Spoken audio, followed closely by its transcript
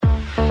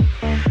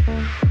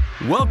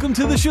Welcome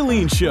to the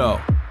Chalene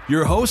Show.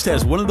 Your host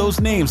has one of those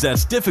names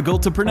that's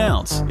difficult to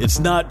pronounce. It's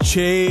not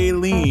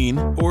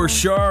Chaylene or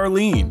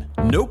Charlene.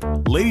 Nope.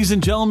 Ladies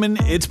and gentlemen,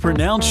 it's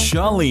pronounced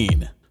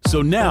Chalene.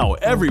 So now,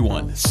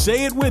 everyone,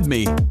 say it with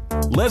me.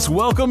 Let's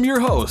welcome your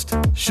host,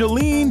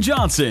 Chalene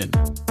Johnson.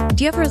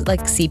 Do you ever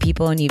see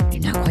people and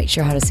you're not quite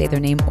sure how to say their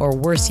name, or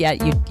worse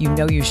yet, you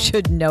know you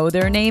should know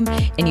their name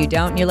and you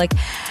don't, and you're like,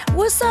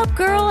 what's up,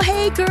 girl?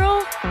 Hey,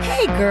 girl.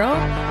 Hey, girl.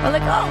 Or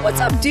like, oh, what's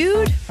up,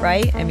 dude?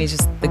 Right? I mean, it's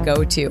just the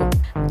go-to.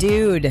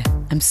 Dude,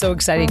 I'm so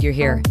excited you're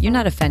here. You're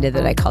not offended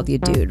that I called you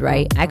dude,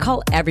 right? I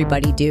call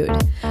everybody dude.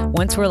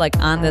 Once we're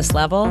on this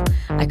level,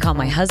 I call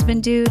my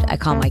husband dude. I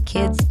call my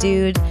kids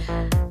dude.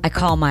 I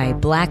call my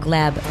black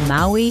lab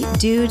Maui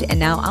dude, and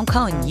now I'm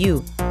calling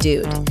you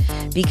dude,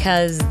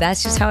 because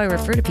that's just how I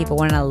refer to people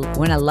when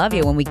I love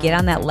you, when we get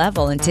on that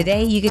level. And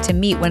today you get to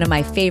meet one of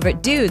my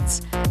favorite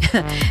dudes.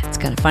 It's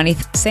kind of funny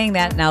saying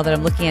that now that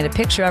I'm looking at a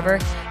picture of her.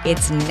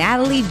 It's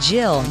Natalie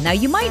Jill. Now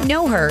you might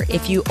know her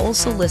if you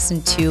also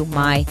listen to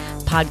my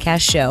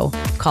podcast show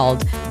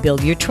called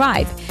Build Your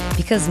Tribe,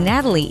 because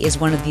Natalie is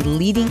one of the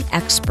leading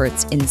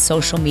experts in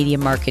social media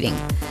marketing.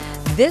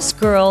 This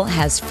girl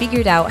has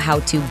figured out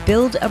how to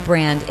build a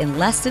brand in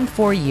less than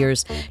 4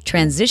 years,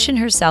 transition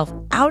herself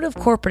out of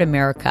corporate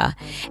America,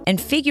 and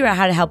figure out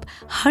how to help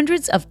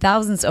hundreds of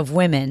thousands of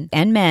women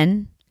and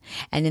men,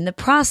 and in the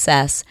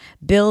process,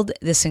 build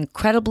this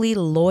incredibly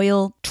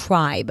loyal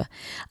tribe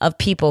of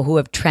people who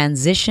have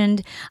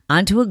transitioned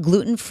onto a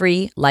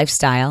gluten-free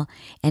lifestyle,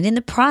 and in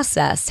the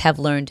process have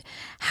learned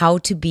how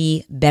to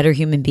be better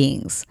human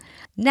beings.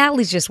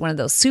 Natalie's just one of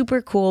those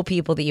super cool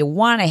people that you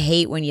want to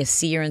hate when you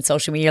see her in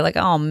social media. You're like,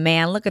 oh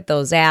man, look at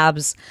those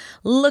abs.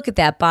 Look at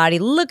that body.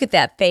 Look at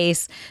that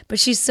face. But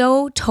she's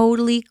so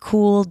totally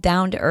cool,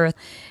 down to earth.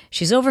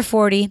 She's over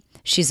 40.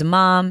 She's a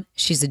mom.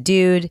 She's a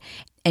dude.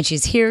 And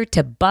she's here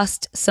to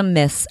bust some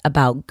myths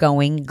about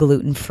going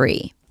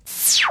gluten-free.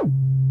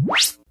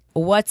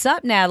 What's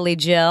up, Natalie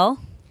Jill?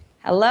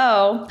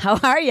 Hello. How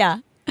are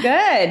you?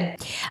 Good.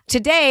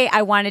 Today,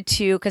 I wanted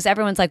to, because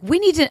everyone's like, we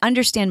need to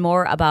understand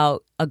more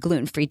about a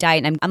gluten-free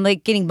diet. And I'm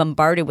getting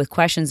bombarded with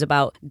questions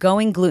about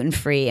going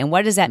gluten-free and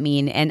what does that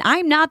mean? And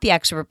I'm not the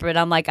expert, but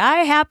I'm like, I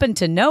happen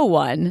to know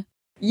one.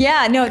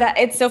 Yeah, no, that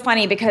it's so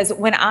funny because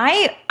when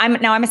I'm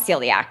a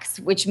celiac,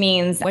 which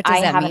means I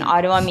have an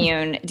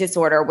autoimmune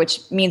disorder, which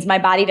means my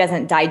body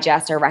doesn't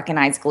digest or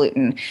recognize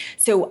gluten.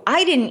 So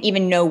I didn't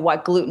even know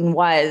what gluten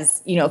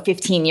was,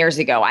 15 years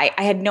ago. I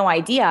had no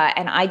idea.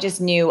 And I just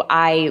knew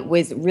I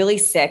was really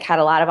sick, had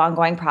a lot of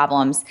ongoing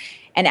problems.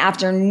 And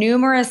after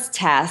numerous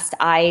tests,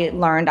 I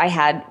learned I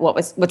had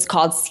what's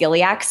called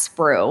celiac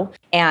sprue.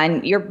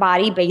 And your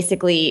body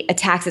basically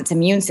attacks its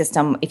immune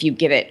system if you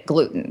give it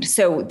gluten.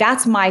 So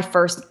that's my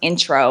first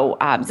intro.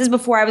 This is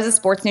before I was a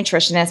sports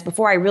nutritionist,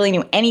 before I really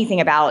knew anything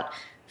about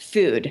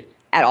food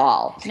at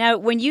all. Now,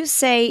 when you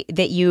say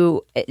that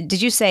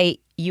did you say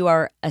you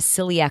are a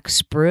celiac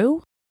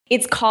sprue?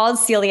 It's called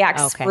celiac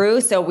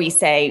sprue. So we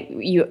say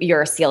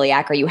you're a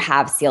celiac or you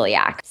have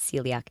celiac.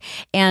 Celiac.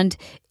 And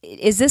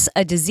is this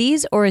a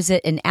disease or is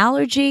it an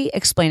allergy?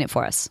 Explain it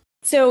for us.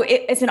 So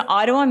it's an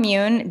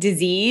autoimmune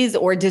disease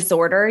or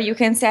disorder, you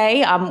can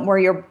say,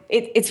 where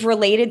it's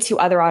related to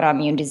other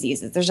autoimmune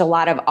diseases. There's a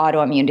lot of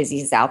autoimmune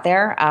diseases out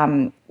there.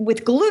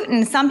 With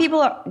gluten, some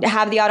people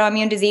have the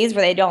autoimmune disease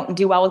where they don't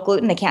do well with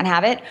gluten. They can't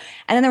have it.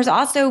 And then there's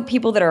also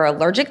people that are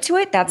allergic to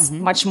it. That's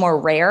much more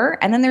rare.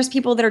 And then there's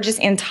people that are just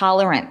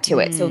intolerant to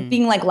it. So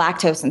being like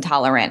lactose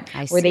intolerant,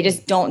 where they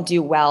just don't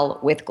do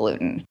well with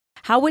gluten.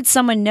 How would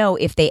someone know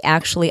if they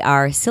actually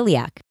are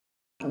celiac?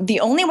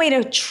 The only way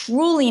to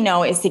truly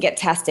know is to get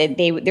tested.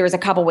 There's a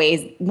couple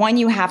ways. One,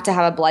 you have to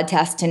have a blood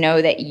test to know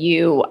that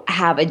you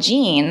have a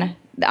gene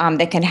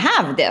that can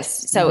have this.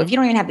 So if you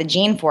don't even have the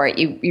gene for it,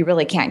 you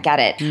really can't get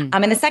it.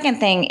 And the second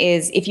thing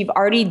is if you've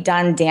already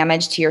done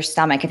damage to your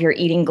stomach, if you're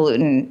eating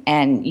gluten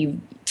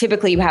and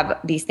typically you have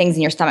these things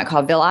in your stomach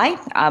called villi,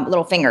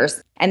 little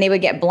fingers, and they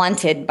would get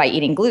blunted by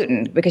eating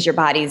gluten because your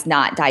body's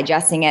not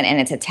digesting it and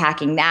it's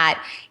attacking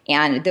that.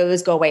 And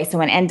those go away.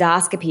 So an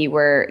endoscopy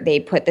where they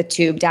put the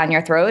tube down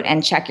your throat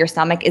and check your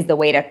stomach is the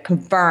way to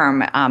confirm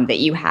that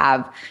you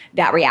have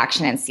that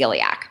reaction in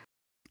celiac.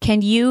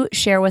 Can you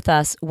share with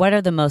us what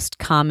are the most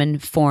common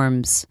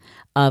forms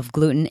of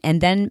gluten? And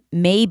then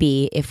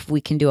maybe if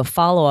we can do a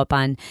follow-up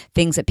on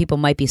things that people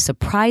might be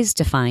surprised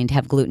to find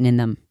have gluten in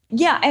them.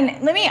 Yeah, and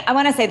I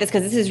want to say this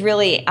because this is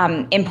really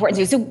important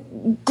too. So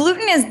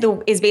gluten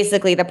is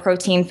basically the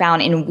protein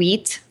found in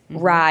wheat,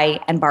 rye,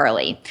 and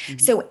barley.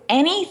 So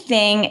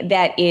anything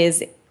that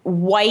is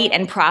white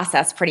and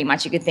processed, pretty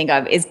much you could think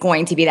of, is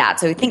going to be that.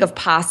 So think of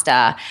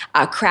pasta,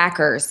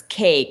 crackers,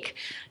 cake,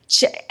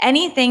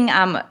 anything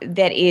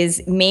that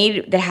is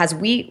made that has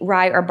wheat,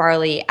 rye, or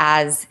barley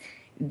as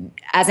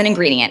an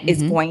ingredient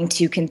is going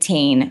to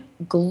contain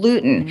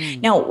gluten.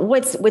 Now,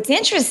 what's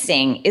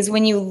interesting is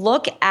when you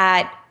look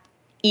at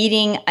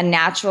eating a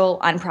natural,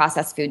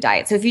 unprocessed food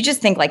diet. So if you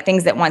just think like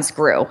things that once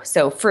grew,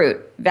 so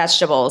fruit,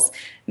 vegetables,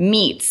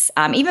 meats,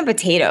 even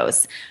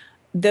potatoes,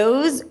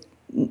 those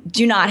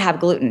do not have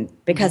gluten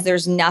because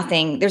there's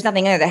nothing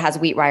in there that has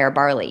wheat, rye, or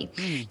barley.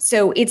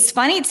 So it's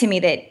funny to me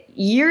that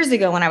years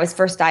ago when I was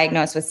first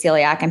diagnosed with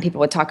celiac and people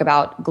would talk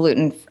about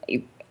gluten,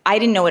 I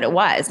didn't know what it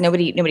was.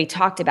 Nobody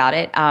talked about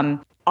it.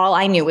 All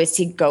I knew was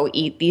to go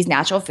eat these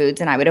natural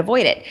foods and I would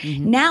avoid it.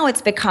 Now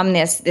it's become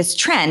this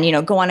trend,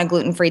 go on a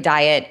gluten-free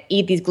diet,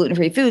 eat these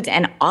gluten-free foods,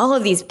 and all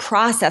of these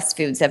processed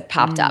foods have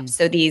popped up.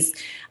 So these,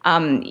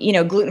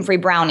 gluten-free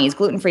brownies,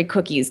 gluten-free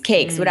cookies,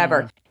 cakes,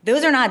 whatever.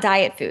 Those are not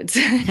diet foods.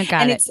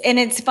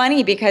 It's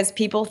funny because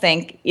people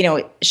think,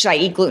 should I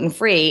eat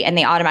gluten-free? And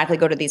they automatically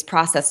go to these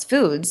processed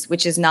foods,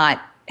 which is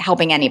not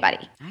helping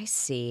anybody. I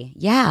see.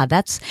 Yeah,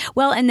 that's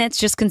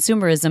just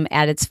consumerism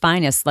at its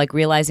finest, like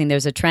realizing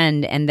there's a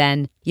trend. And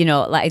then,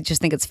 I just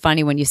think it's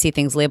funny when you see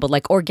things labeled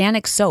like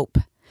organic soap.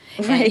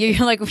 Right. And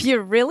you're like,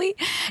 you're really?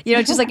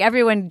 Just like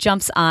everyone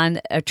jumps on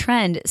a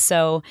trend.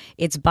 So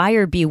it's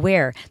buyer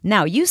beware.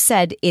 Now, you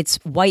said it's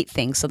white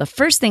things. So the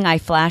first thing I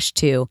flashed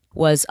to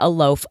was a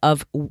loaf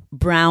of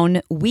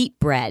brown wheat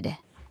bread.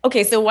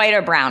 Okay, so white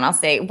or brown, I'll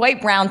say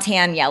white, brown,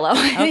 tan, yellow.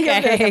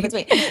 Okay.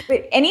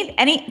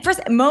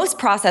 But most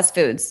processed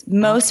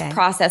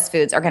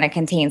foods are going to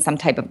contain some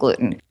type of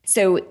gluten.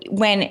 So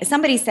when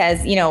somebody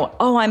says,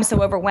 oh, I'm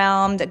so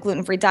overwhelmed, a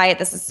gluten-free diet,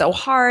 this is so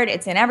hard,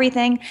 it's in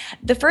everything.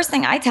 The first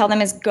thing I tell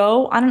them is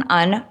go on an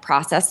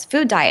unprocessed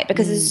food diet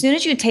because as soon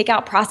as you take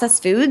out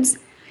processed foods,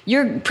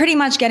 you're pretty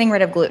much getting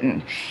rid of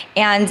gluten.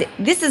 And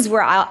this is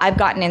where I've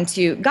gotten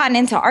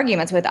into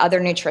arguments with other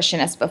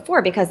nutritionists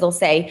before because they'll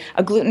say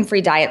a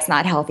gluten-free diet's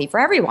not healthy for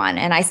everyone.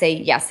 And I say,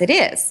 yes, it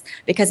is.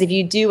 Because if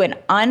you do an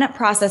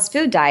unprocessed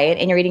food diet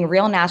and you're eating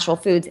real natural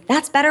foods,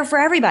 that's better for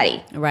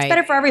everybody. Right. It's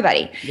better for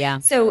everybody. Yeah.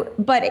 So,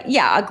 but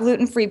yeah, a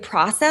gluten-free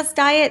processed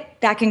diet,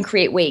 that can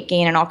create weight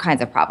gain and all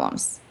kinds of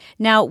problems.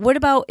 Now, what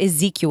about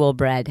Ezekiel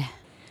bread?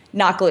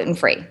 Not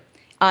gluten-free.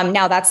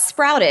 Now that's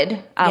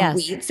sprouted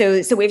wheat. So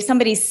if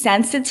somebody's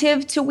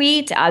sensitive to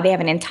wheat, they have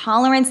an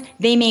intolerance,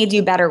 they may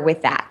do better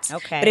with that.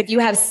 Okay. But if you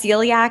have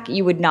celiac,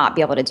 you would not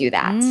be able to do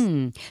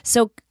that.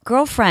 So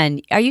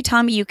girlfriend, are you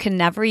telling me you can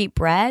never eat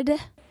bread?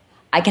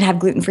 I can have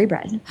gluten-free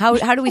bread.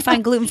 How do we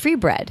find gluten-free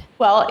bread?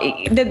 Well,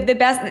 the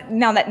best,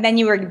 now that then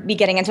you would be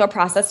getting into a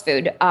processed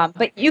food,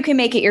 but you can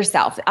make it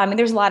yourself.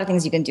 There's a lot of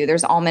things you can do.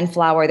 There's almond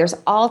flour. There's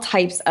all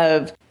types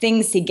of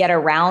things to get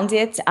around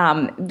it.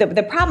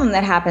 The problem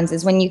that happens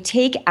is when you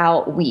take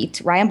out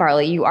wheat, rye and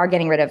barley, you are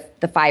getting rid of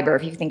the fiber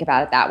if you think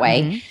about it that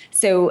way.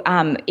 So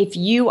if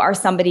you are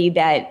somebody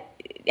that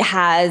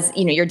has,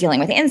 you're dealing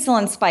with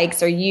insulin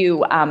spikes or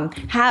you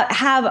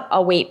have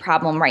a weight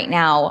problem right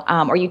now,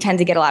 or you tend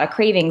to get a lot of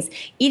cravings,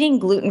 eating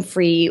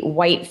gluten-free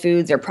white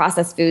foods or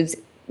processed foods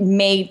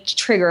may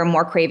trigger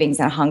more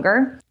cravings and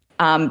hunger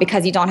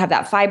because you don't have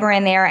that fiber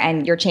in there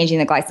and you're changing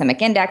the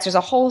glycemic index. There's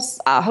a whole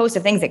host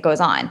of things that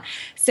goes on.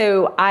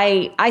 So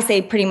I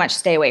say pretty much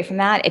stay away from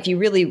that. If you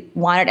really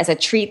want it as a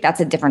treat, that's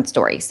a different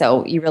story.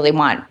 So you really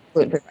want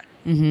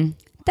gluten-free.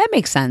 That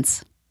makes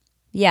sense.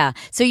 Yeah.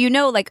 So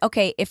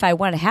okay, if I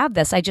want to have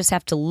this, I just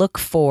have to look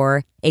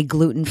for a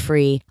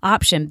gluten-free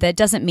option. That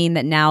doesn't mean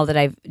that now that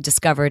I've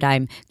discovered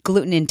I'm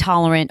gluten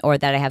intolerant or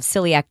that I have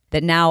celiac,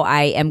 that now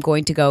I am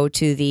going to go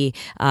to the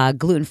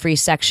gluten-free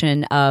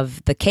section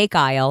of the cake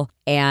aisle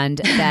and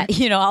that,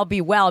 I'll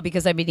be well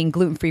because I'm eating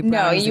gluten-free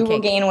brownies. No, you will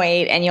gain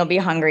weight and you'll be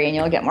hungry and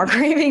you'll get more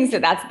cravings. So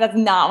that's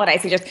not what I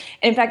suggest.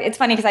 In fact, it's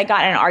funny because I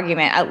got in an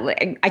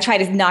argument. I try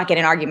to not get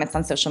in arguments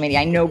on social media.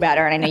 I know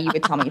better and I know you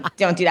would tell me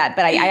don't do that.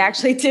 But I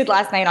actually did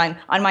last night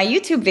on my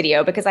YouTube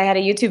video because I had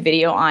a YouTube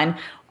video on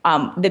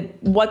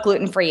what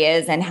gluten-free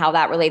is and how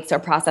that relates to a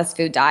processed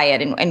food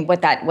diet and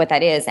what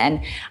that is.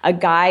 And a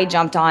guy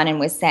jumped on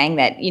and was saying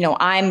that,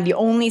 I'm the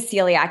only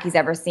celiac he's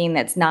ever seen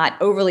that's not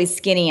overly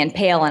skinny and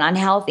pale and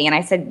unhealthy. And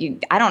I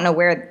said, I don't know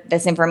where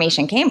this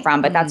information came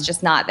from, but that's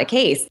just not the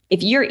case.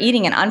 If you're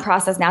eating an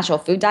unprocessed natural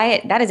food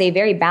diet, that is a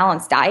very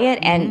balanced diet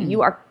and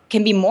you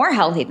can be more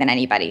healthy than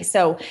anybody.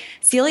 So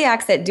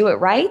celiacs that do it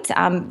right,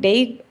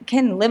 they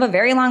can live a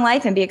very long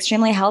life and be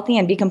extremely healthy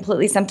and be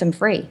completely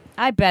symptom-free.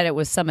 I bet it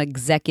was some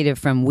executive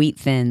from Wheat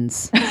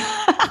Thins.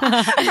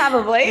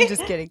 Probably. I'm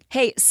just kidding.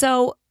 Hey,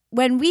 so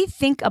when we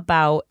think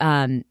about,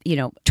 trying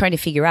to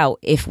figure out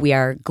if we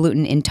are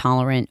gluten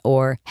intolerant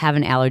or have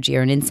an allergy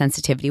or an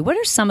insensitivity, what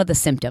are some of the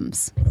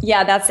symptoms?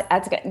 Yeah,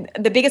 that's good.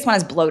 The biggest one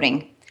is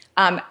bloating.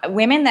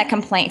 Women that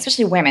complain,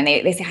 especially women,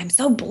 they say, I'm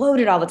so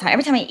bloated all the time.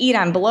 Every time I eat,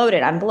 I'm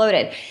bloated.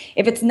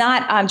 If it's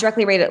not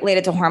directly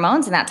related to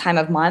hormones in that time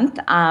of month,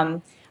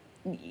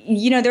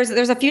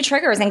 there's a few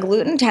triggers and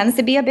gluten tends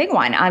to be a big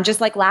one, just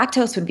like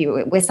lactose would be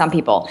with some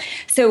people.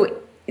 So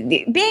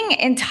being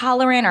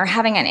intolerant or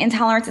having an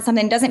intolerance to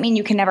something doesn't mean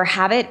you can never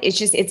have it.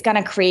 It's going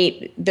to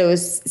create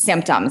those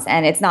symptoms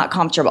and it's not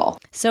comfortable.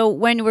 So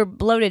when we're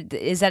bloated,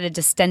 is that a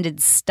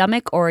distended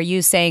stomach or are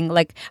you saying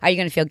are you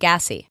going to feel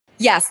gassy?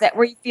 Yes, that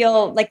where you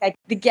feel like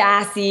the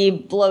gassy,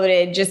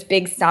 bloated, just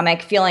big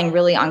stomach, feeling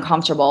really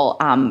uncomfortable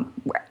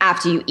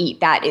after you eat.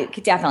 That it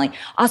could definitely.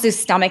 Also,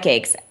 stomach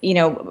aches.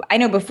 I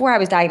know before I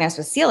was diagnosed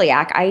with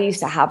celiac, I used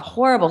to have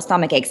horrible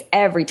stomach aches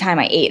every time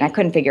I ate, and I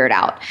couldn't figure it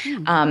out.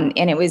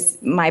 And it was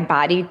my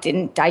body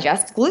didn't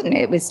digest gluten.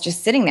 It was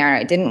just sitting there,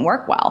 and it didn't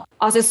work well.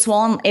 Also,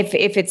 swollen. If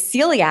it's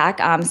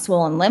celiac,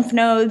 swollen lymph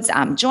nodes,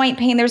 joint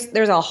pain.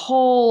 There's a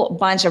whole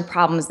bunch of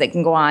problems that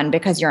can go on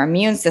because your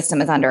immune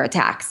system is under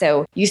attack.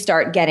 So you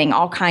start getting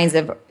all kinds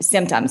of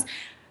symptoms.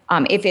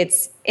 If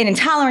it's an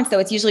intolerance, though,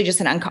 it's usually just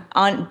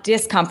an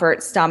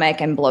discomfort, stomach,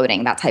 and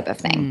bloating, that type of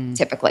thing,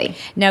 typically.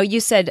 Now, you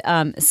said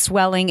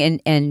swelling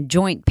and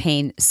joint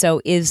pain.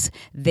 So is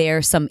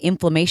there some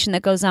inflammation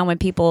that goes on when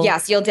people...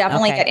 Yes, you'll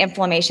definitely get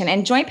inflammation.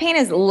 And joint pain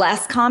is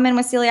less common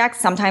with celiac.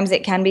 Sometimes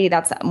it can be.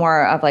 That's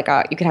more of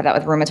you could have that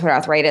with rheumatoid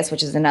arthritis,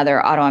 which is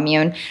another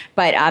autoimmune.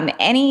 But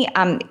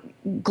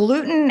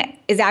gluten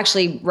is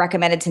actually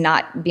recommended to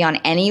not be on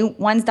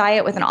anyone's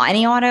diet with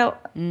any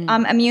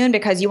autoimmune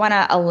because you want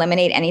to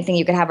eliminate anything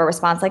you could have a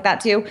response like that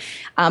to.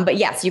 But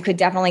yes, you could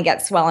definitely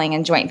get swelling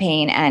and joint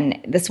pain, and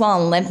the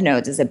swollen lymph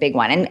nodes is a big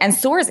one. And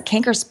sores,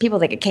 people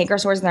that get canker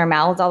sores in their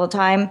mouths all the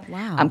time.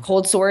 Wow.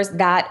 Cold sores,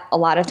 that a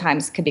lot of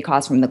times could be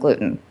caused from the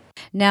gluten.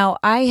 Now,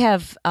 I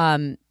have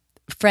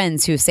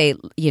friends who say,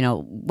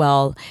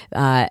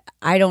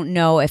 I don't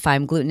know if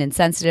I'm gluten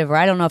insensitive or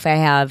I don't know if I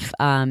have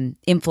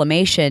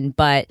inflammation,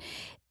 but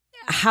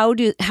how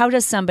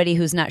does somebody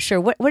who's not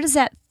sure, what does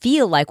that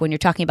feel like when you're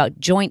talking about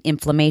joint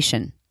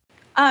inflammation?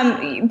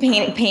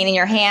 Pain in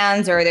your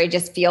hands, or they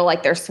just feel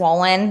like they're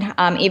swollen,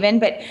 even.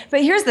 But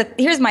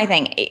here's my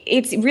thing.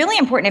 It's really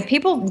important if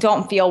people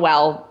don't feel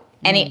well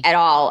at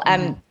all.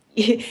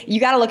 You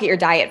got to look at your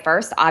diet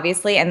first,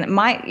 obviously. And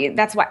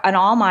that's why on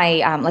all my,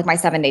 my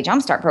 7-day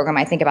jumpstart program,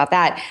 I think about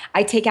that.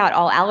 I take out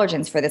all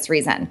allergens for this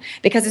reason,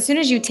 because as soon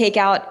as you take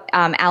out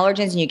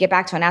allergens and you get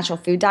back to a natural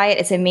food diet,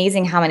 it's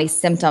amazing how many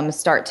symptoms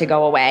start to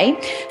go away.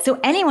 So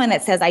anyone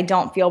that says, I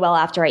don't feel well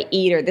after I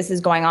eat, or this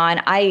is going on,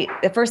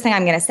 the first thing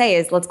I'm going to say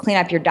is let's clean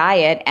up your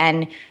diet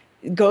and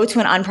go to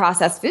an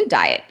unprocessed food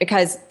diet,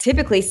 because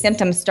typically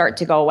symptoms start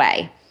to go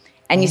away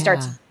and you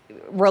start to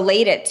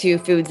relate it to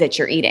foods that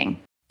you're eating.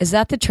 Is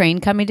that the train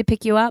coming to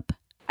pick you up?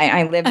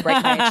 I live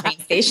right by a train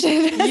station.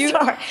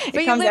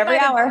 It comes every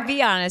hour.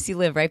 Be honest, you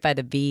live right by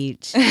the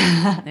beach.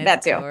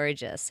 That too.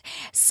 Gorgeous.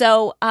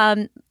 So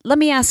let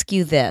me ask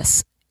you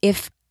this.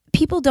 If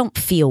people don't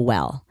feel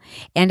well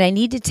and I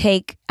need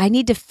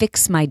to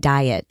fix my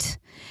diet,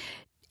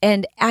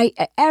 and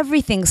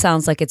everything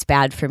sounds like it's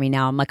bad for me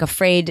now. I'm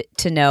afraid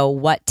to know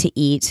what to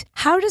eat.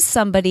 How does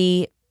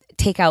somebody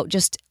take out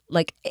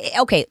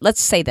okay,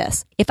 let's say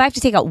this. If I have to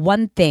take out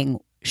one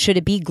thing, should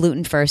it be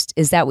gluten first?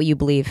 Is that what you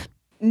believe?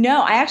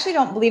 No, I actually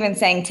don't believe in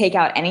saying take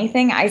out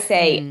anything. I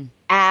say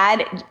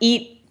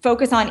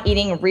focus on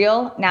eating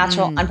real,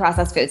 natural,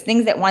 unprocessed foods,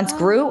 things that once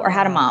grew or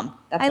had a mom.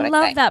 That's what I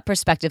love that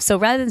perspective. So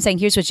rather than saying,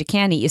 here's what you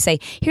can eat, you say,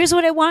 here's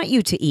what I want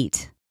you to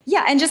eat.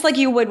 Yeah, and just like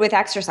you would with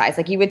exercise,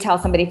 you would tell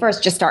somebody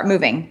first, just start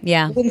moving.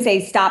 Yeah. You wouldn't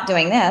say stop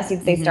doing this,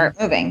 you'd say start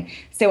moving.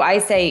 So I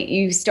say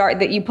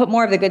you put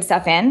more of the good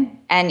stuff in,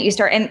 and you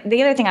start. And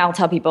the other thing I'll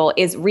tell people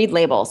is read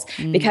labels,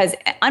 because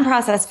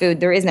unprocessed food,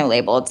 there is no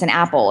label. It's an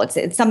apple.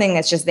 It's something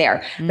that's just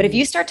there. But if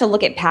you start to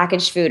look at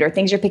packaged food or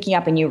things you're picking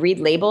up and you read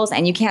labels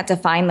and you can't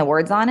define the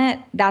words on it,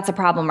 that's a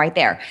problem right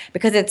there,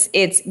 because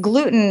it's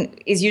gluten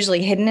is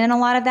usually hidden in a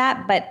lot of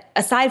that. But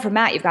aside from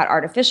that, you've got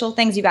artificial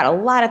things. You've got a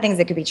lot of things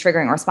that could be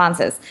triggering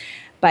responses.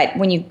 But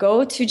when you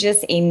go to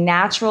just a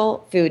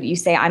natural food, you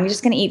say, I'm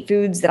just going to eat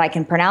foods that I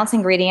can pronounce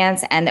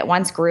ingredients and that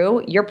once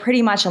grew, you're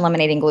pretty much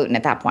eliminating gluten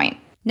at that point.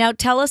 Now,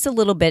 tell us a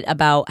little bit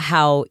about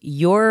how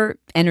your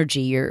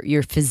energy,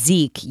 your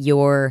physique,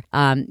 your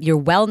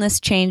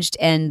wellness changed,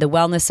 and the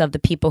wellness of the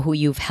people who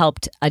you've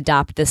helped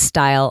adopt this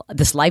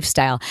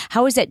lifestyle.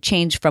 How has that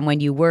changed from when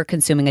you were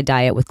consuming a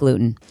diet with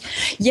gluten?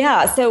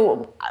 Yeah,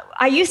 so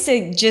I used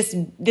to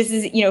this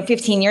is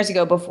 15 years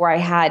ago, before I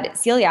had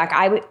celiac,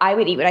 I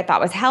would eat what I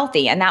thought was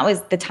healthy, and that was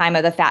the time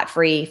of the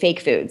fat-free fake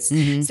foods.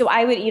 So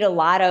I would eat a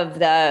lot of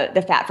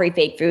the fat-free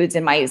fake foods,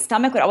 and my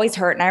stomach would always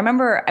hurt. And I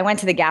remember I went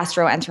to the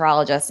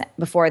gastroenterologist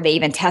before they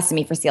even tested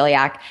me for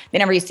celiac. They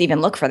never used to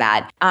even look for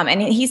that.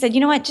 And he said,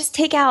 you know what, just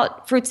take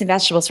out fruits and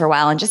vegetables for a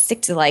while and just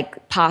stick to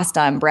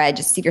pasta and bread,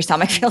 just see if your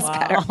stomach feels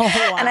better.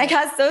 Wow. And I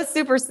got so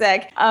super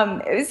sick.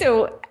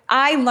 So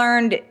I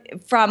learned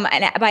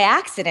by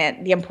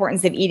accident the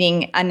importance of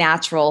eating a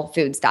natural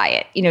foods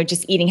diet,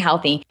 just eating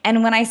healthy.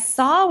 And when I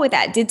saw what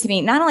that did to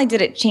me, not only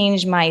did it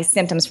change my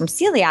symptoms from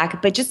celiac,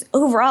 but just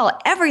overall,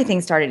 everything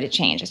started to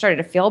change. I started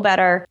to feel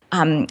better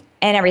and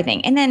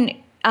everything. And then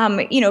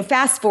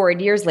fast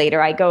forward years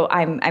later,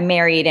 I'm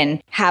married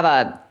and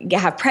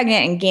have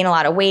pregnant and gain a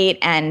lot of weight.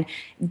 And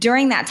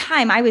during that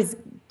time, I was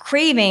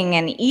craving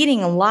and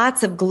eating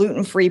lots of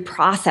gluten-free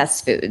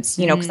processed foods,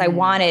 because I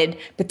wanted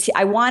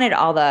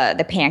all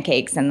the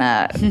pancakes and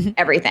the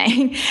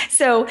everything.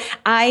 So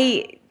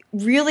I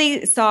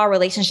really saw a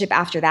relationship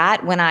after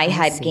that when I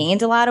had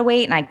gained a lot of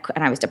weight and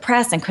I was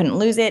depressed and couldn't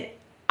lose it.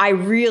 I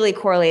really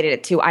correlated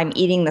it to I'm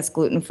eating this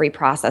gluten-free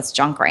processed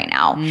junk right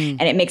now,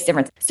 and it makes a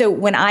difference. So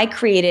when I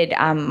created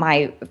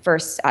my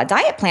first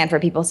diet plan for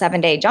people,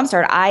 7-Day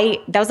Jumpstart,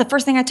 that was the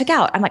first thing I took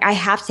out. I'm like, I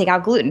have to take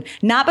out gluten,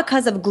 not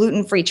because of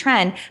gluten-free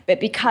trend, but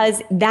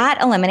because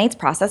that eliminates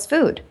processed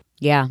food.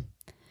 Yeah.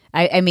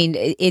 I mean,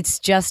 it's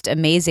just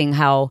amazing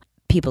how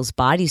people's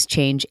bodies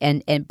change,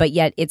 but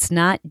yet it's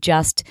not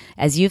just,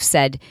 as you've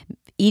said,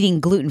 eating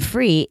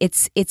gluten-free.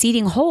 It's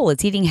eating whole.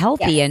 It's eating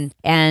healthy, yes.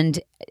 and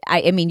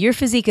I mean, your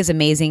physique is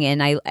amazing,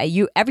 and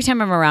you every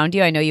time I'm around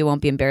you, I know you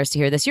won't be embarrassed to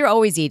hear this. You're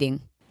always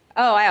eating.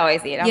 Oh, I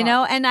always eat.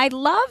 And I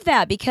love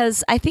that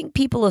because I think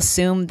people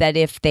assume that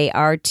if they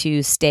are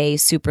to stay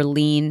super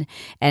lean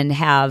and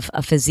have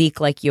a physique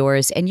like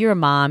yours, and you're a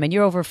mom and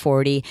you're over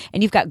 40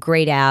 and you've got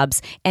great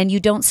abs and you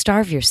don't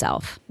starve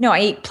yourself. No, I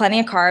eat plenty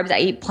of carbs. I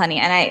eat plenty,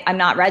 and I'm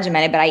not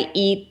regimented, but I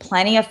eat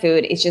plenty of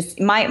food. It's just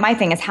my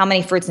thing is how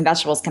many fruits and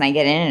vegetables can I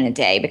get in a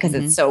day because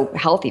it's so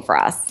healthy for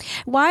us.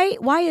 Why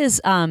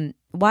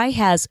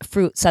has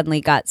fruit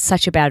suddenly got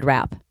such a bad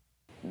rap?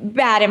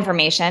 Bad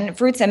information.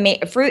 Fruit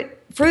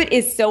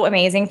is so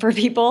amazing for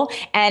people,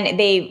 and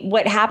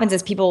what happens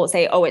is people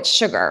say, "Oh, it's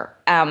sugar."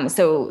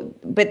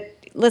 But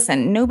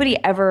listen,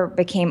 nobody ever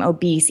became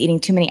obese eating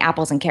too many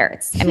apples and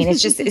carrots. I mean,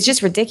 it's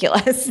just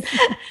ridiculous.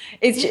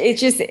 It's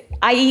just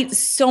I eat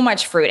so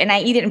much fruit, and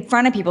I eat it in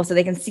front of people so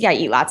they can see I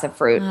eat lots of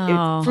fruit.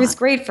 Fruit's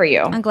great for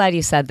you. I'm glad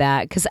you said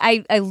that because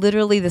I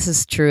literally, this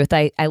is truth.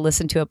 I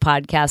listened to a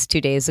podcast 2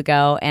 days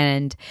ago,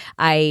 and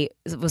I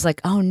was like,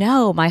 oh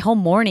no, my whole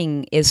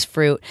morning is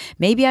fruit.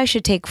 Maybe I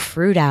should take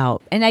fruit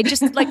out. And I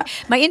just like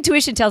my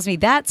intuition tells me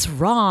that's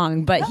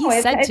wrong, but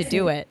he said to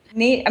do it. I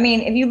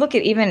mean, if you look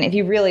at, even if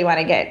you really want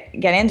to get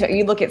into it,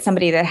 you look at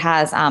somebody that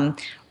has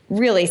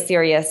really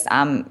serious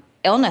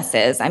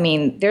illnesses. I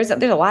mean, there's a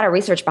lot of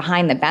research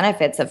behind the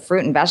benefits of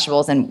fruit and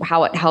vegetables and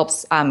how it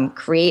helps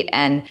create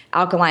an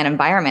alkaline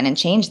environment and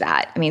change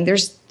that. I mean,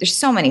 there's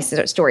so many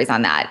stories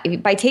on that.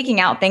 By taking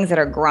out things that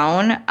are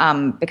grown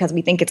because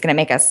we think it's going to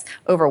make us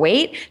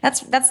overweight,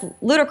 that's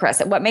ludicrous.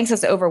 What makes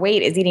us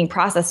overweight is eating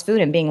processed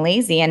food and being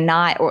lazy, and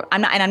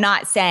I'm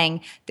not saying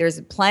there's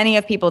plenty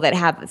of people that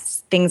have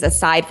things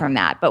aside from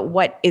that. But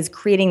what is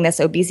creating this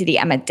obesity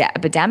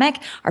epidemic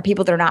are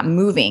people that are not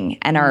moving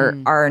and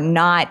are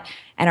not.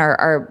 And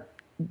are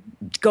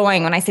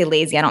going, when I say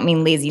lazy, I don't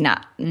mean lazy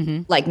not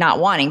like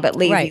not wanting, but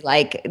lazy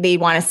like they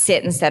want to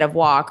sit instead of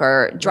walk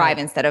or drive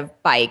instead of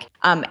bike,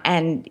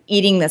 and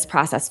eating this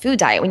processed food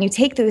diet. When you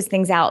take those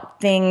things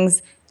out,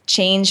 things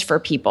change for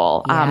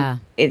people.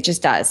 It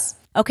just does.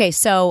 Okay,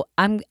 so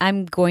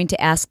I'm going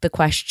to ask the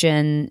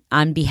question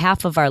on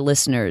behalf of our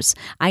listeners.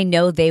 I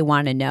know they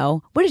want to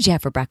know, what did you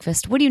have for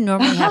breakfast? What do you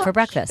normally have for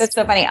breakfast? That's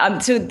so funny.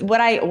 So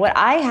what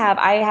I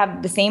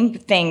have the same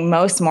thing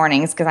most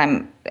mornings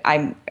because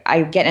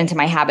I get into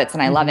my habits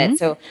and I love it.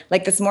 So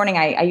like this morning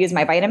I use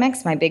my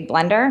Vitamix, my big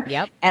blender.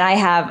 Yep. And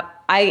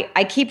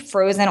I keep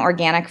frozen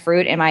organic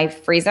fruit in my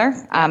freezer.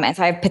 And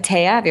so I have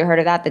pitaya. Have you heard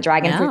of that? The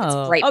dragon fruit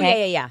that's bright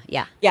pink.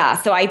 Yeah. Yeah.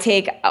 So I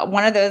take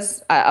one of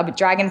those, a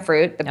dragon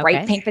fruit, the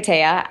bright pink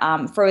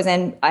pitaya,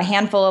 frozen, a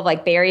handful of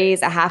like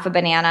berries, a half a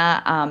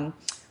banana.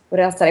 What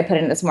else did I put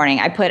in this morning?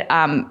 I put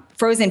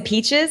frozen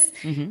peaches,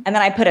 and then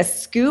I put a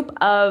scoop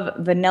of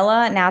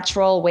vanilla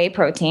natural whey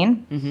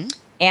protein,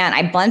 and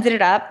I blended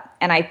it up.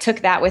 And I took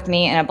that with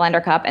me in a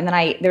blender cup. And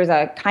then there's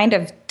a kind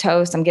of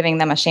toast. I'm giving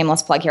them a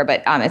shameless plug here,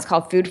 but it's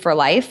called Food for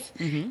Life.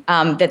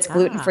 That's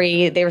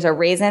gluten-free. There's a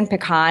raisin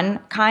pecan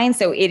kind.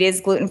 So it is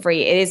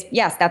gluten-free. It is,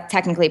 yes, that's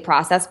technically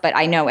processed, but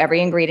I know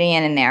every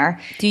ingredient in there.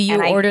 Do you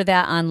order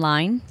that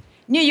online?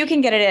 No, you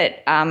can get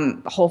it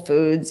at Whole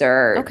Foods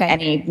or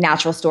any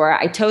natural store.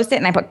 I toast it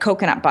and I put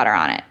coconut butter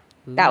on it.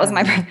 That was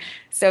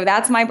so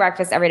that's my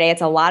breakfast every day.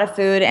 It's a lot of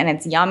food and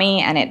it's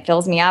yummy and it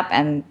fills me up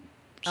and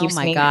keeps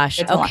me. Oh my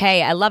gosh.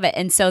 Okay. I love it.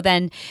 And so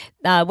then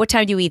what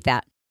time do you eat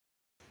that?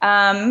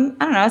 I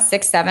don't know,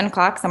 6, 7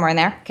 o'clock, somewhere in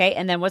there. Okay.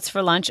 And then what's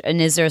for lunch?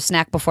 And is there a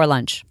snack before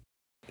lunch?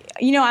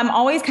 You know, I'm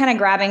always kind of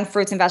grabbing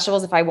fruits and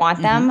vegetables if I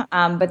want them.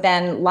 But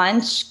then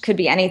lunch could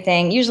be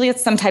anything. Usually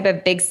it's some type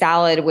of big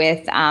salad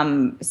with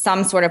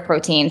some sort of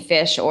protein,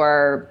 fish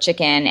or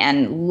chicken,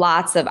 and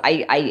lots of,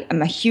 I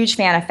am a huge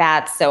fan of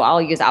fats. So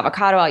I'll use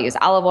avocado, I'll use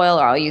olive oil,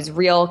 or I'll use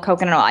real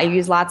coconut oil. I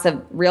use lots of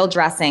real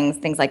dressings,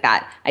 things like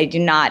that. I do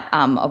not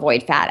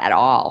avoid fat at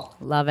all.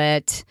 Love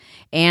it.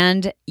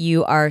 And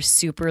you are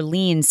super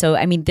lean. So,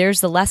 I mean, there's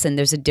the lesson.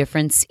 There's a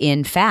difference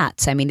in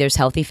fats. I mean, there's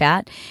healthy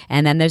fat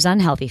and then there's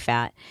unhealthy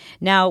fat.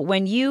 Now,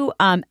 when you,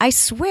 I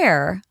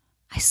swear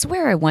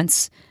I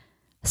once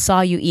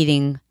saw you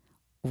eating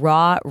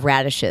raw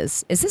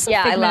radishes. Is this a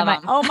I love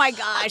them. Oh my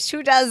gosh,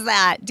 who does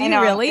that? Do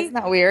you really? Isn't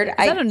that weird? Is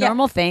that a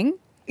normal thing?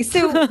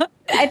 So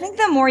I think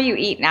the more you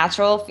eat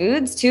natural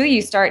foods too,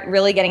 you start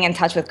really getting in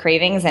touch with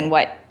cravings and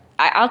what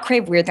I'll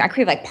crave weird things. I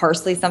crave like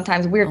parsley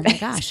sometimes, weird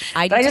things. Oh my gosh,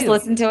 I just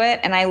listen to it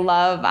and I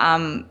love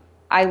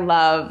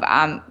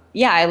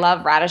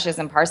radishes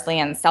and parsley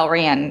and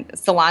celery and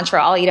cilantro.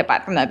 I'll eat it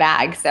from the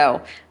bag.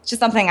 So it's just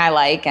something I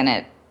like and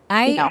it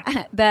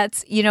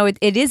That's,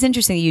 it is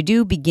interesting that you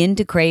do begin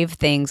to crave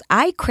things.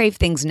 I crave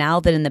things now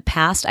that in the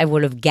past I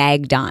would have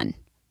gagged on.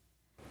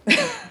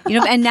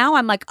 And now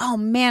I'm like, oh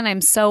man,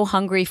 I'm so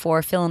hungry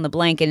for fill in the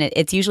blank. And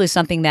it's usually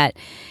something that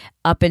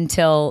up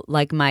until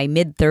like my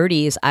mid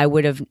 30s, I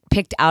would have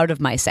picked out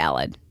of my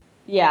salad.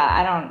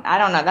 Yeah, I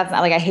don't know. That's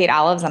not like I hate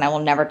olives and I will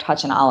never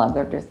touch an olive.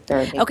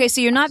 They're okay,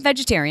 so you're not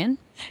vegetarian?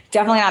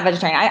 Definitely not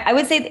vegetarian. I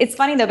would say it's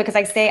funny though, because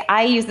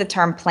I use the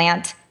term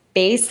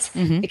plant-based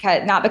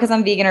because not because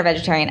I'm vegan or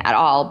vegetarian at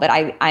all, but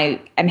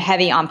I am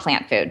heavy on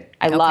plant food.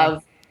 I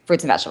love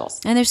fruits and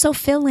vegetables. And they're so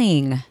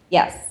filling.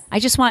 Yes.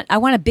 I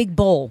want a big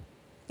bowl.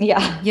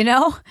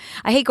 Yeah.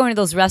 I hate going to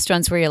those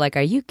restaurants where you're like,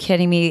 are you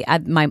kidding me?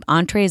 My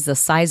entree is the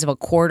size of a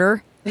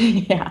quarter.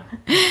 Yeah.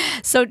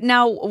 So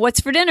now what's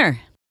for dinner?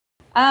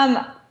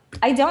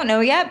 I don't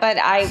know yet, but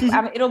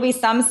it'll be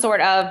some sort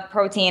of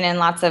protein and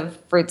lots of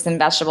fruits and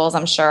vegetables,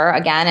 I'm sure,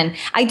 again. And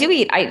I do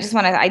eat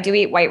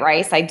white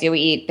rice. I do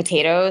eat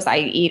potatoes. I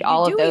eat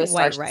all of those.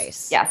 White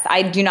rice. Yes.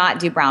 I do not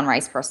do brown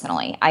rice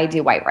personally. I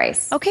do white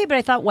rice. Okay. But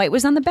I thought white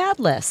was on the bad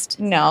list.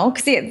 No,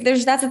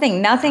 because that's the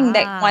thing. Nothing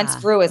that once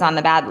grew is on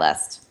the bad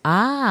list.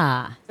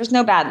 There's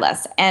no bad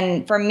list.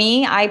 And for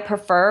me, I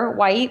prefer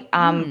white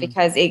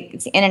because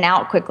it's in and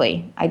out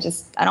quickly. I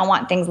don't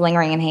want things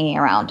lingering and hanging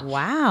around.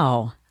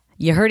 Wow.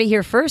 You heard it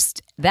here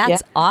first.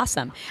 That's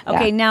awesome.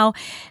 Okay, now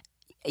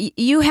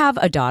you have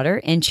a daughter,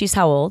 and she's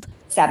how old?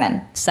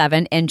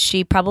 7. And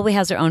she probably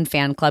has her own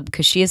fan club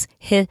because she is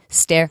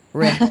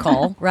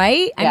hysterical,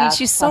 right? I mean,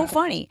 she's so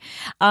funny.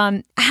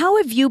 How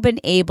have you been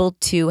able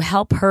to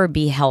help her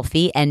be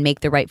healthy and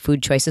make the right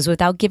food choices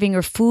without giving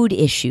her food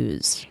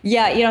issues?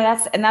 Yeah,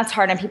 that's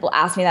hard, and people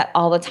ask me that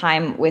all the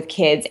time with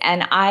kids,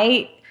 and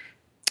I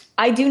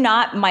do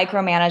not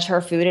micromanage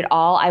her food at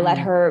all. I let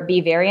her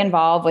be very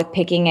involved with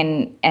picking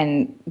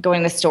and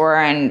going to the store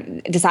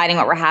and deciding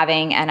what we're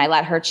having. And I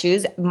let her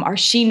choose.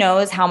 She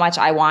knows how much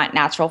I want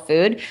natural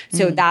food.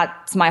 So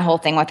that's my whole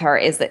thing with her,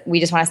 is that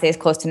we just want to stay as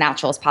close to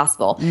natural as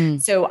possible.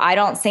 So I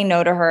don't say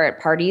no to her at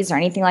parties or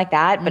anything like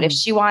that. But if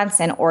she wants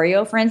an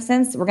Oreo, for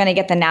instance, we're going to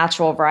get the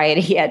natural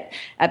variety at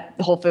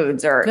Whole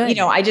Foods or,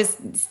 I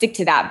just stick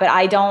to that. But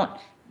I don't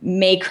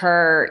make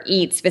her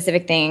eat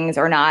specific things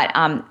or not.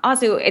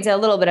 Also, it's a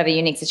little bit of a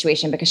unique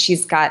situation because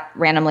she's got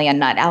randomly a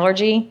nut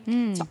allergy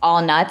to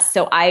all nuts.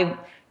 So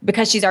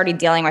because she's already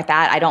dealing with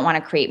that, I don't want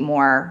to create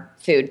more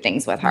food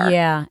things with her.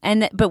 Yeah.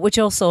 But which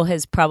also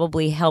has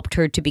probably helped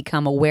her to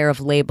become aware of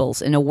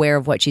labels and aware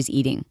of what she's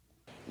eating.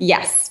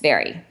 Yes,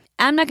 very.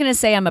 I'm not going to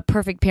say I'm a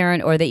perfect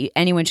parent or that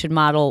anyone should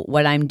model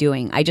what I'm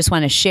doing. I just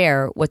want to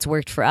share what's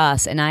worked for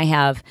us. And I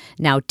have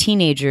now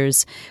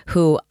teenagers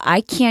who I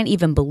can't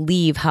even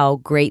believe how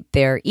great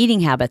their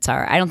eating habits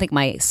are. I don't think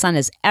my son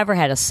has ever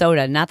had a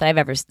soda. Not that I've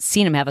ever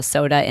seen him have a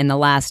soda in the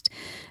last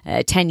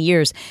 10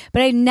 years.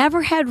 But I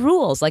never had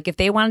rules. Like if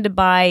they wanted to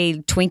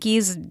buy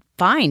Twinkies,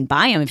 fine,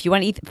 buy them. If you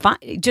want to eat,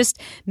 fine. Just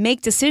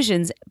make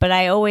decisions. But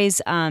I always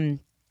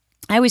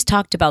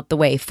talked about the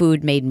way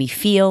food made me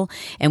feel,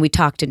 and we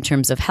talked in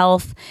terms of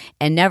health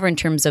and never in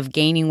terms of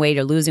gaining weight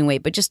or losing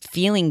weight, but just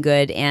feeling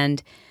good.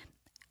 And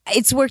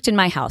it's worked in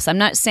my house. I'm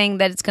not saying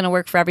that it's going to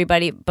work for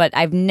everybody, but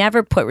I've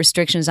never put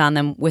restrictions on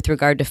them with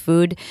regard to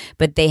food,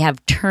 but they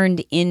have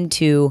turned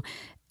into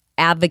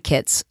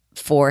advocates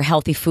for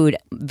healthy food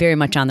very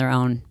much on their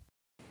own.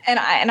 And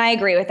I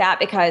agree with that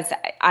because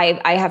I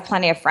have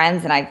plenty of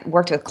friends and I've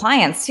worked with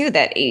clients too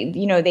that,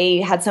 they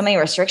had so many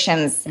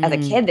restrictions as a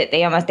kid that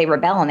they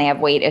rebel and they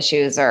have weight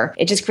issues, or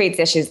it just creates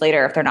issues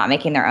later if they're not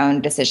making their own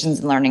decisions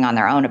and learning on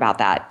their own about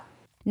that.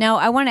 Now,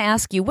 I want to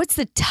ask you, what's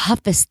the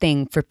toughest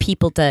thing for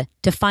people to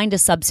find a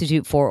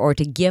substitute for or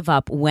to give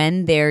up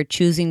when they're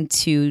choosing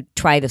to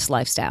try this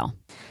lifestyle?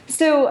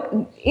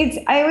 So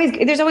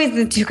there's always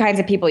the two kinds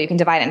of people. You can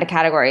divide into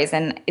categories,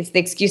 and it's the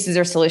excuses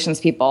or solutions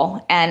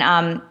people. And,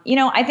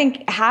 I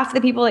think half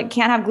the people that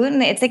can't have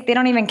gluten, it's like they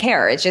don't even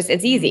care. It's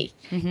easy.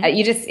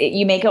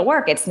 You make it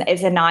work. It's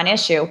a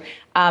non-issue.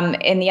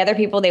 And the other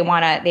people, they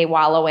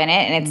wallow in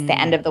it and it's the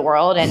end of the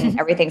world and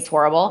everything's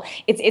horrible.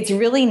 It's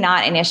really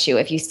not an issue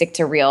if you stick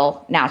to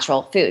real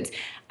natural foods.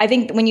 I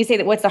think when you say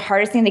that what's the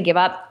hardest thing to give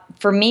up,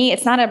 for me,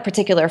 it's not a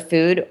particular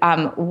food.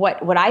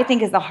 What I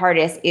think is the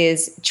hardest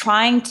is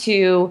trying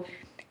to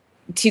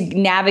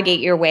navigate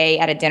your way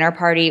at a dinner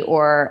party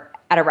or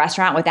at a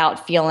restaurant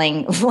without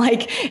feeling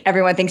like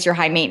everyone thinks you're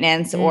high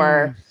maintenance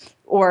or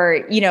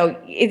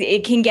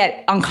it can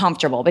get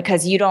uncomfortable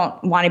because you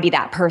don't want to be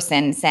that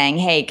person saying,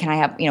 hey, can I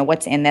have,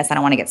 what's in this? I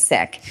don't want to get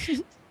sick.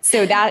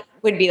 So that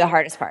would be the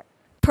hardest part.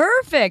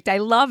 Perfect. I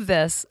love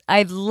this.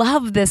 I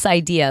love this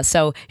idea.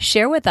 So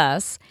share with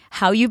us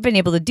how you've been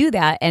able to do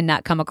that and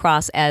not come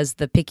across as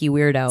the picky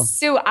weirdo.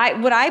 So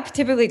what I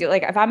typically do,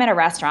 like if I'm at a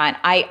restaurant,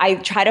 I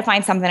try to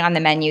find something on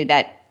the menu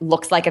that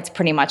looks like it's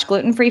pretty much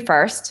gluten-free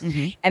first.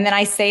 And then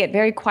I say it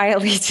very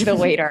quietly to the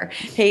waiter.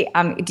 Hey,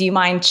 do you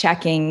mind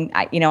checking?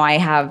 I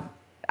have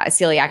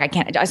celiac. I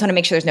just want to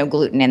make sure there's no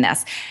gluten in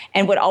this.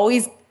 And what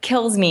always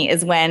kills me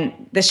is when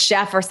the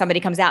chef or somebody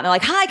comes out and they're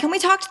like, "Hi, can we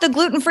talk to the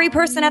gluten-free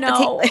person at the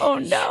table?" Oh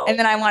no. And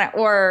then I want to,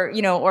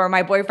 or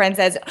my boyfriend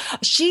says,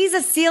 "She's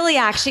a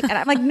celiac." And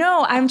I'm like,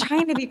 "No, I'm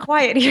trying to be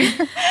quiet here."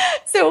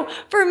 So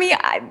for me,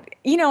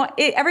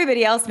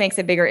 everybody else makes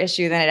a bigger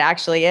issue than it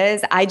actually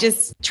is. I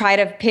just try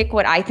to pick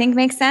what I think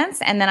makes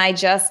sense. And then I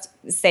just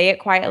say it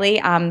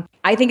quietly.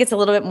 I think it's a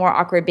little bit more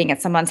awkward being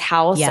at someone's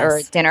house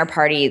or dinner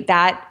party.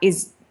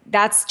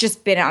 That's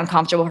just been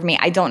uncomfortable for me.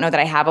 I don't know that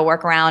I have a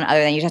workaround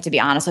other than you just have to be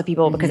honest with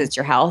people because it's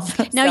your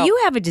health. Now you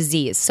have a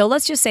disease. So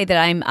let's just say that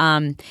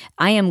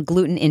I am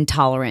gluten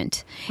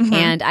intolerant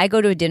and I go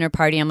to a dinner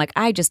party. I'm like,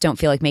 I just don't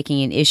feel like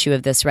making an issue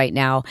of this right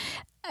now.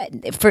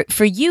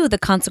 For you, the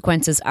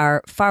consequences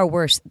are far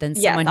worse than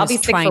someone who's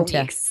trying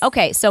to. Weeks.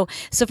 Okay, so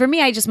for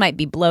me, I just might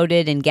be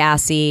bloated and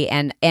gassy,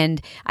 and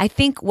I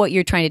think what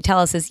you're trying to tell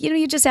us is,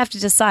 you just have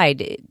to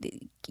decide.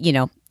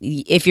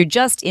 If you're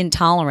just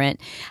intolerant,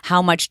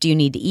 how much do you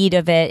need to eat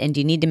of it, and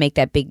do you need to make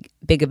that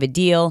big of a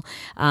deal?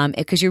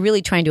 Because you're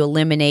really trying to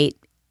eliminate,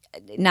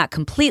 not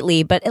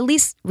completely, but at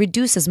least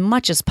reduce as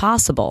much as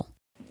possible.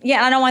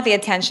 Yeah, I don't want the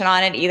attention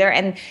on it either.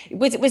 And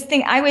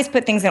I always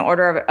put things in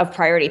order of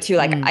priority too.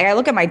 Like I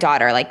look at my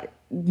daughter, like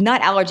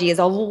nut allergy is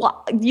a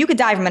lot. You could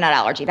die from a nut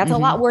allergy. That's a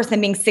lot worse than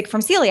being sick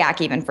from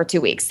celiac even for 2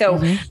 weeks. So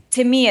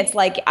to me, it's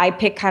like I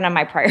pick kind of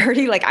my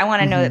priority. Like I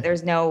want to know that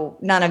there's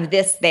none of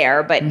this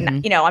there, but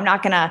I'm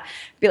not going to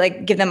be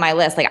like, give them my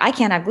list. Like I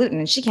can't have gluten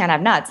and she can't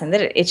have nuts. And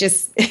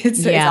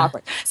it's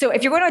awkward. So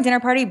if you're going to a dinner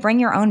party,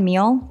 bring your own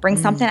meal, bring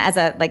something as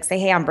say,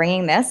 hey, I'm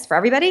bringing this for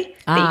everybody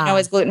that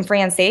is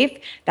gluten-free and safe.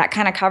 That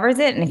kind of covers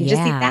it. And if you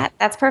just eat that,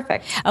 that's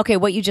perfect. Okay.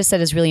 What you just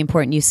said is really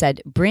important. You said,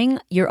 bring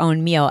your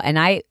own meal. And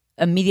I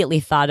immediately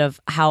thought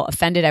of how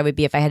offended I would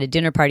be if I had a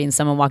dinner party and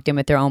someone walked in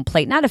with their own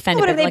plate. Not offended.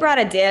 What if they brought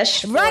a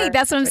dish? Right.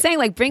 That's what I'm saying.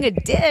 Like bring a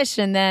dish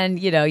and then,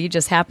 you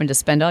just happen to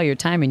spend all your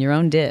time in your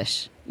own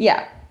dish.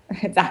 Yeah,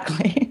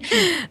 exactly.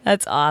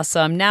 That's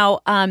awesome. Now,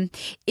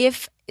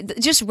 if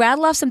just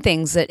rattle off some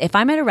things that if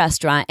I'm at a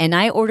restaurant and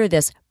I order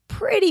this,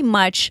 pretty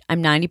much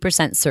I'm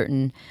 90%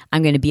 certain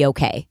I'm going to be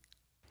okay.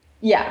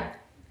 Yeah.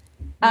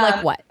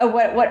 Like what?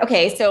 What?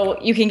 Okay, so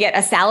you can get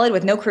a salad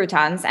with no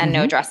croutons and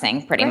no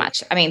dressing, pretty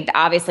much. I mean,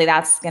 obviously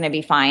that's going to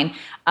be fine.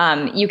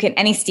 You can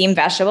any steamed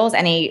vegetables,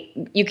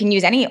 you can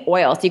use any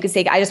oil. So you could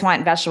say, I just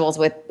want vegetables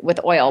with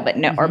oil, but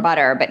no or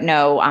butter, but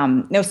no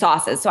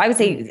sauces. So I would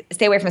say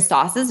stay away from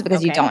sauces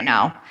because you don't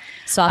know.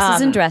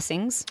 Sauces and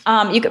dressings.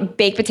 You can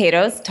bake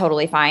potatoes,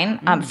 totally fine.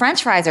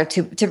 French fries are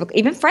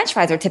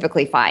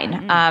typically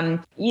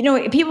fine.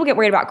 People get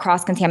worried about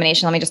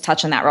cross-contamination. Let me just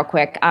touch on that real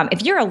quick.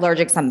 If you're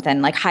allergic to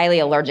something, like highly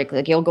allergic,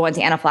 like you'll go into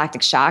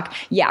anaphylactic shock,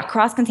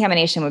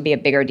 cross-contamination would be a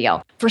bigger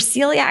deal. For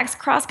celiacs,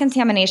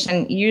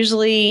 cross-contamination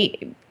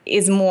usually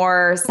is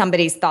more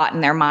somebody's thought in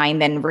their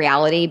mind than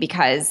reality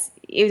because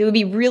it would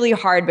be really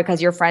hard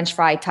because your French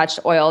fry touched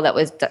oil that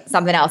was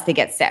something else to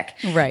get sick.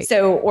 Right.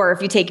 So, or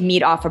if you take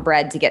meat off of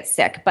bread to get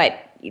sick,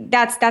 but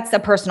that's a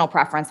personal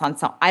preference on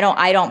some. I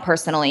don't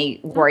personally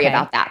worry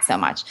about that so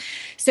much.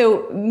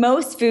 So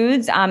most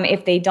foods,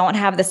 if they don't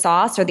have the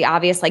sauce or the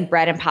obvious like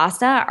bread and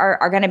pasta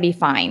are going to be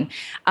fine.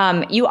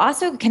 You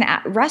also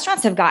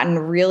restaurants have gotten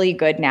really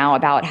good now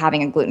about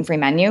having a gluten-free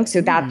menu.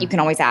 So that you can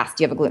always ask,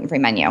 do you have a gluten-free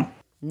menu?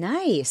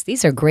 Nice.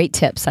 These are great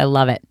tips. I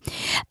love it.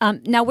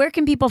 Now, where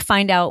can people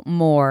find out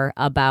more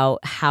about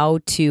how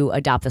to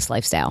adopt this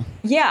lifestyle?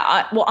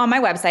 Yeah. Well, on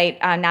my website,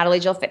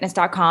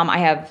 nataliejillfitness.com, I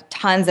have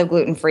tons of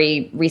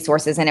gluten-free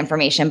resources and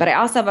information, but I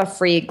also have a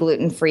free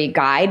gluten-free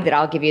guide that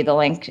I'll give you the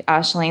link,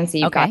 Shalene, so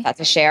you've got that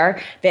to share,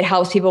 that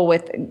helps people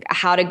with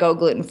how to go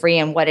gluten-free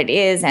and what it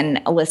is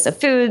and a list of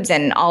foods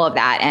and all of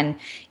that. And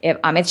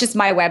it's just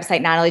my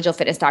website,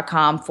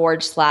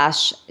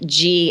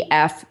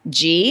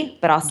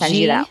 nataliejillfitness.com/GFG, but I'll send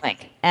you that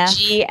link.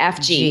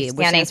 GFG,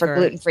 standing for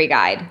Gluten Free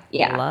Guide.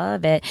 Yeah.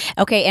 Love it.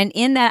 Okay. And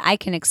in that, I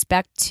can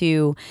expect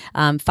to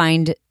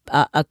find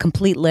a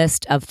complete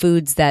list of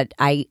foods that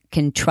I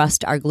can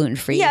trust are gluten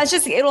free. Yeah,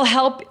 it'll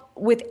help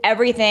with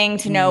everything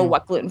to know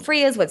what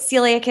gluten-free is, what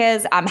celiac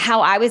is,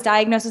 how I was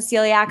diagnosed with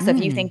celiac. So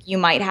if you think you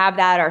might have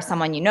that or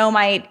someone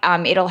might,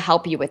 it'll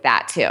help you with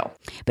that too.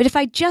 But if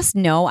I just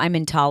know I'm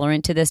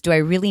intolerant to this, do I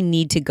really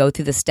need to go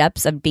through the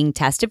steps of being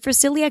tested for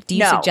celiac? Do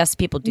you suggest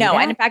people do that? No,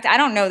 and in fact, I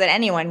don't know that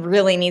anyone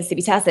really needs to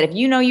be tested. If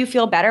you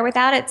feel better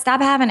without it,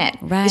 stop having it.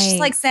 Right. It's just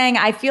like saying,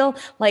 I feel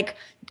like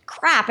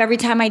crap every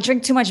time I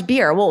drink too much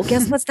beer. Well,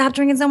 guess what? Stop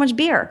drinking so much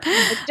beer.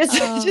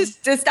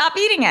 Just stop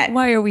eating it.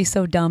 Why are we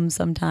so dumb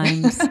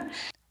sometimes?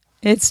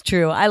 It's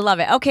true. I love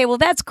it. Okay, well,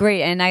 that's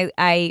great. And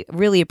I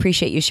really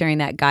appreciate you sharing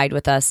that guide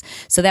with us.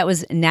 So that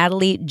was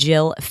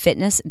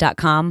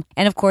nataliejillfitness.com.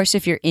 And of course,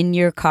 if you're in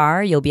your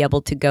car, you'll be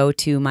able to go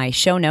to my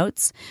show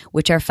notes,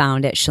 which are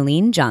found at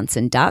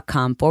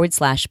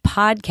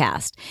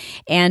shalenejohnson.com/podcast.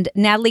 And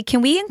Natalie,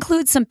 can we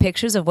include some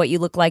pictures of what you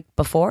look like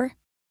before?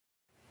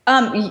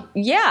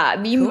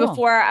 Yeah. You mean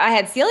before I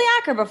had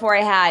celiac or before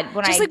I had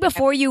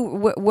before you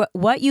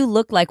what you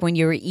look like when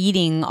you were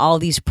eating all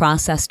these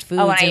processed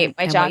foods and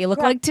what you look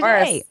like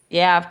today.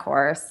 Yeah, of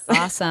course.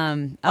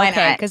 Awesome.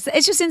 Okay, because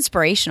it's just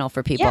inspirational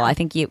for people. Yeah. I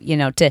think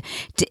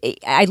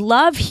I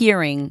love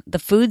hearing the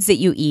foods that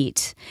you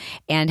eat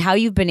and how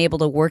you've been able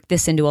to work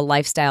this into a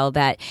lifestyle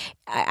that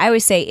I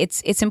always say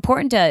it's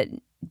important to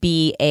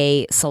be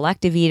a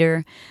selective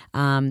eater,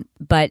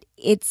 but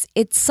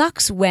it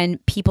sucks when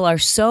people are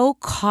so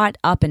caught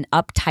up and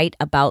uptight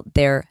about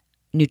their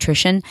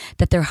nutrition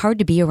that they're hard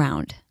to be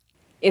around.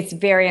 It's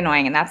very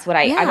annoying, and that's what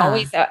I've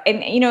always.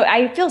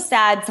 I feel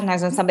sad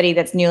sometimes when somebody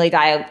that's newly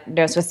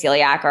diagnosed with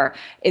celiac or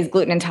is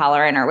gluten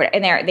intolerant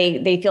and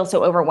they feel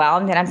so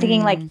overwhelmed, and I'm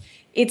thinking like.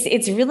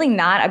 It's really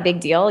not a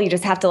big deal. You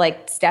just have to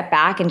step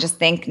back and just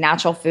think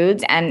natural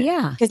foods, and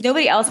because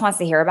nobody else wants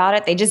to hear about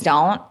it, they just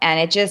don't, and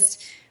it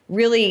just.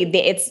 Really,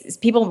 it's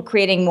people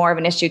creating more of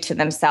an issue to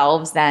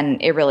themselves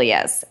than it really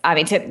is. I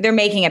mean, they're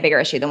making a bigger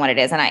issue than what it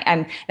is.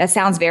 And that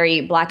sounds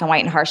very black and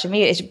white and harsh to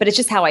me, but it's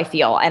just how I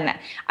feel. And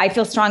I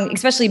feel strong,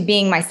 especially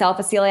being myself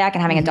a celiac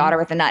and having a daughter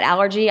with a nut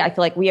allergy. I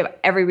feel like we have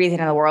every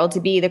reason in the world to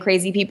be the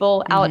crazy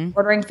people out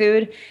ordering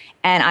food.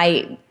 And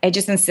I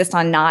just insist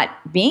on not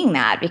being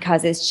that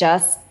because it's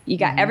just,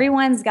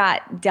 everyone's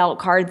got dealt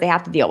cards they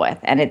have to deal with.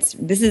 And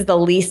this is the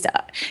least,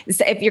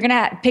 if you're going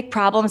to pick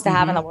problems to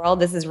have in the world,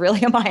 this is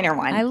really a minor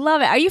one. I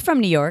love it. Are you from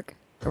New York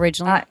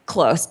originally?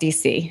 Close,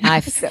 DC.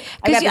 I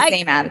got the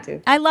same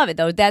attitude. I love it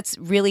though. That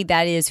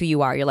is who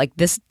you are. You're like,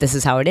 this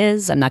is how it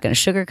is. I'm not going to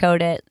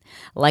sugarcoat it.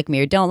 Like me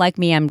or don't like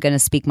me, I'm going to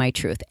speak my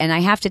truth. And I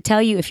have to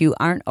tell you, if you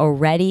aren't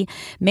already,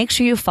 make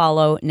sure you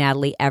follow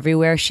Natalie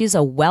everywhere. She's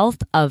a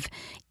wealth of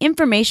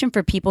information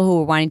for people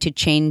who are wanting to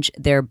change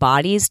their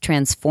bodies,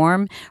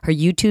 transform. Her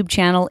YouTube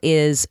channel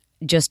is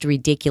just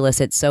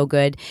ridiculous. It's so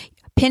good.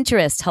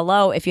 Pinterest,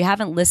 hello. If you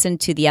haven't listened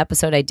to the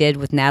episode I did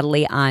with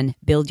Natalie on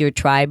Build Your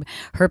Tribe,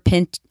 her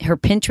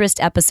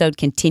Pinterest episode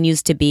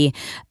continues to be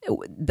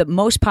the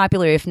most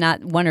popular, if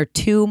not one or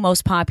two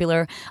most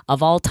popular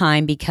of all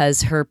time,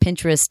 because her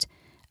Pinterest,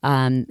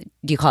 do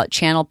you call it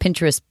channel?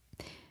 Pinterest.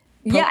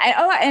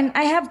 And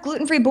I have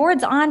gluten-free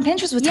boards on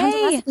Pinterest with tons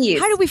of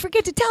recipes. How did we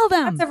forget to tell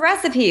them? Tons of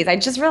recipes. I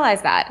just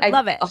realized that. I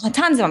love it.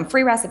 Tons of them,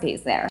 free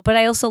recipes there. But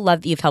I also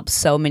love that you've helped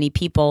so many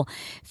people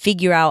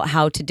figure out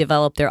how to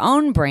develop their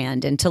own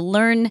brand and to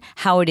learn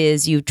how it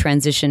is you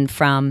transition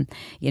from,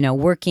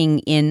 working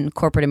in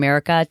corporate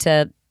America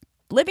to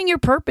living your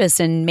purpose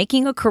and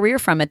making a career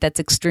from it that's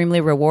extremely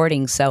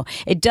rewarding. So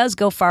it does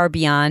go far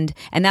beyond,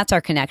 and that's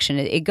our connection.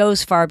 It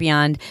goes far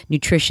beyond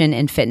nutrition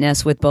and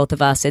fitness with both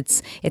of us.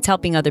 It's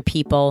helping other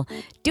people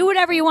do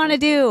whatever you want to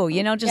do.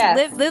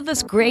 Live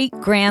this great,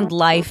 grand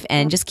life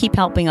and just keep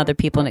helping other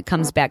people, and it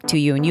comes back to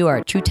you. And you are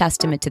a true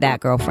testament to that,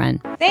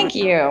 girlfriend. Thank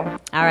you. All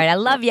right. I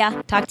love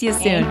ya. Talk to you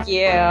soon. Thank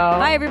you.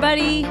 Bye,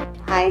 everybody.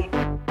 Bye.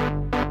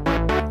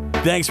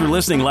 Thanks for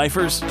listening,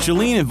 Lifers.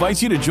 Shalene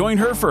invites you to join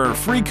her for her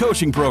free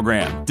coaching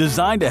program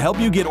designed to help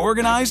you get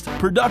organized,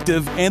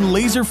 productive, and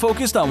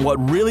laser-focused on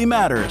what really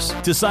matters.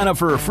 To sign up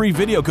for her free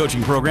video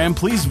coaching program,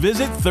 please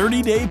visit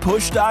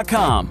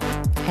 30daypush.com.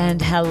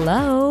 And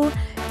hello.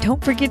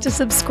 Don't forget to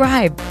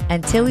subscribe.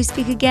 Until we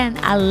speak again,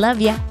 I love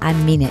you. I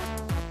mean it.